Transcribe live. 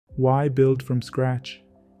Why build from scratch?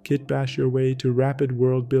 Kitbash your way to rapid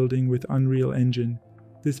world building with Unreal Engine.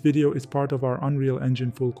 This video is part of our Unreal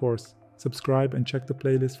Engine full course. Subscribe and check the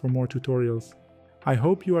playlist for more tutorials. I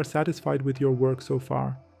hope you are satisfied with your work so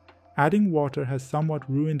far. Adding water has somewhat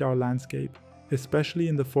ruined our landscape, especially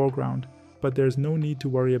in the foreground, but there's no need to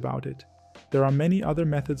worry about it. There are many other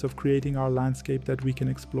methods of creating our landscape that we can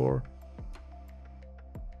explore.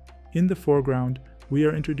 In the foreground, we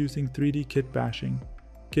are introducing 3D kitbashing.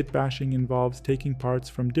 Kitbashing involves taking parts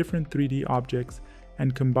from different 3D objects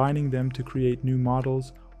and combining them to create new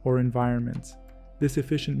models or environments. This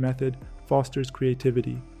efficient method fosters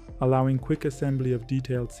creativity, allowing quick assembly of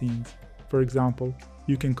detailed scenes. For example,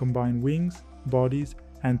 you can combine wings, bodies,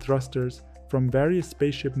 and thrusters from various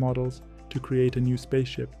spaceship models to create a new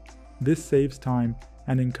spaceship. This saves time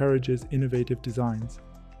and encourages innovative designs.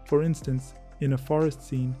 For instance, in a forest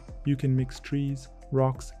scene, you can mix trees,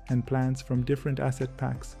 rocks, and plants from different asset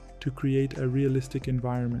packs to create a realistic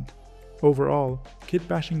environment. Overall,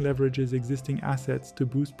 kitbashing leverages existing assets to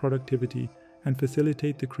boost productivity and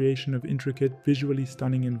facilitate the creation of intricate, visually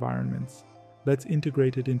stunning environments. Let's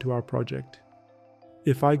integrate it into our project.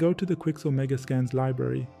 If I go to the Quixel Megascans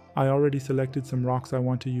library, I already selected some rocks I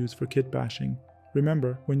want to use for kitbashing.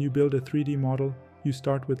 Remember, when you build a 3D model, you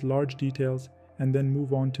start with large details and then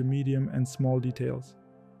move on to medium and small details.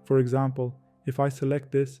 For example, if I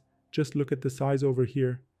select this, just look at the size over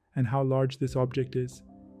here and how large this object is.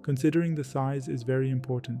 Considering the size is very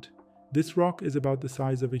important. This rock is about the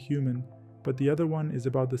size of a human, but the other one is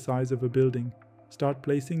about the size of a building. Start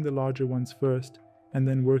placing the larger ones first and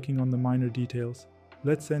then working on the minor details.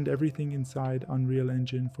 Let's send everything inside Unreal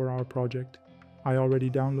Engine for our project. I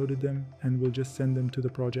already downloaded them and will just send them to the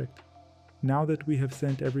project. Now that we have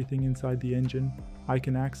sent everything inside the engine, I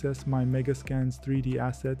can access my Megascans 3D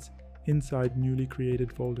assets inside newly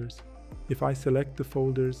created folders. If I select the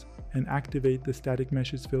folders and activate the static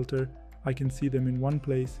meshes filter, I can see them in one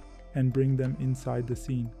place and bring them inside the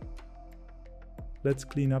scene. Let's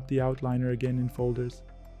clean up the outliner again in folders.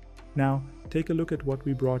 Now, take a look at what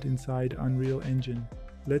we brought inside Unreal Engine.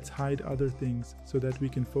 Let's hide other things so that we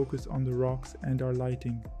can focus on the rocks and our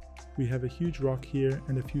lighting. We have a huge rock here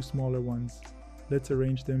and a few smaller ones. Let's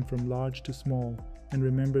arrange them from large to small, and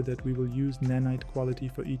remember that we will use nanite quality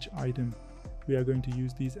for each item. We are going to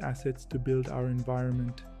use these assets to build our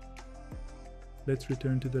environment. Let's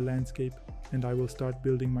return to the landscape and I will start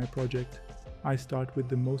building my project. I start with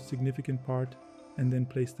the most significant part and then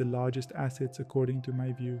place the largest assets according to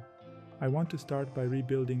my view. I want to start by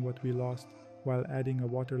rebuilding what we lost while adding a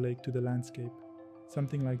water lake to the landscape.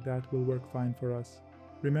 Something like that will work fine for us.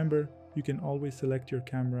 Remember, you can always select your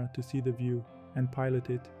camera to see the view and pilot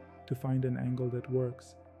it to find an angle that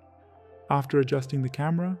works. After adjusting the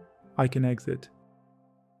camera, I can exit.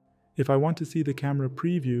 If I want to see the camera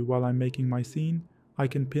preview while I'm making my scene, I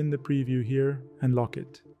can pin the preview here and lock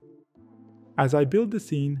it. As I build the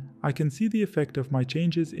scene, I can see the effect of my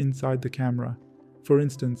changes inside the camera. For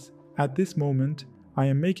instance, at this moment, I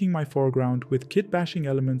am making my foreground with kitbashing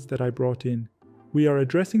elements that I brought in. We are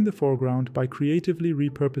addressing the foreground by creatively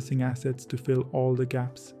repurposing assets to fill all the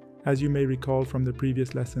gaps. As you may recall from the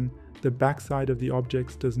previous lesson, the backside of the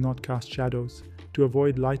objects does not cast shadows. To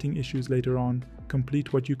avoid lighting issues later on,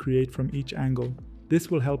 complete what you create from each angle.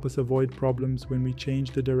 This will help us avoid problems when we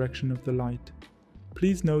change the direction of the light.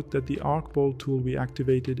 Please note that the arc bolt tool we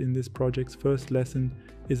activated in this project's first lesson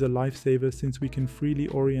is a lifesaver since we can freely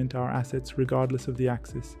orient our assets regardless of the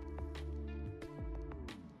axis.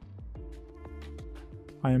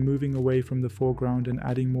 I am moving away from the foreground and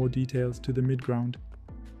adding more details to the midground.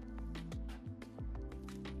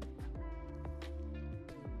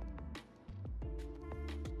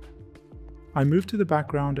 I moved to the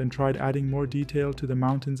background and tried adding more detail to the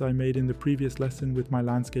mountains I made in the previous lesson with my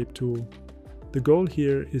landscape tool. The goal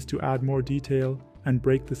here is to add more detail and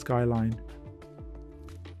break the skyline.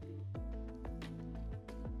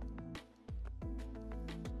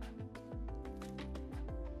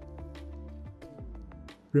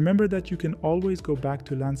 Remember that you can always go back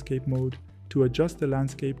to landscape mode to adjust the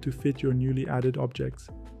landscape to fit your newly added objects.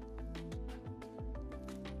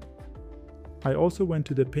 I also went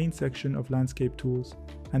to the paint section of landscape tools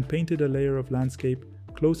and painted a layer of landscape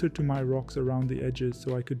closer to my rocks around the edges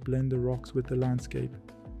so I could blend the rocks with the landscape.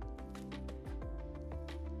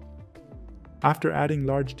 After adding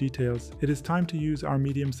large details, it is time to use our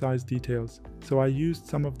medium-sized details, so I used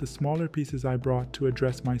some of the smaller pieces I brought to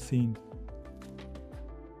address my scene.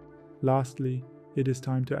 Lastly, it is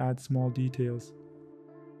time to add small details.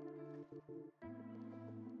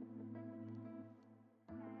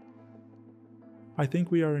 I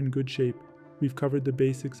think we are in good shape. We've covered the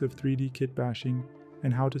basics of 3D kitbashing,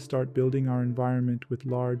 and how to start building our environment with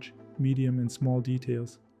large, medium, and small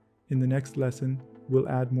details. In the next lesson, we'll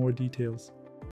add more details.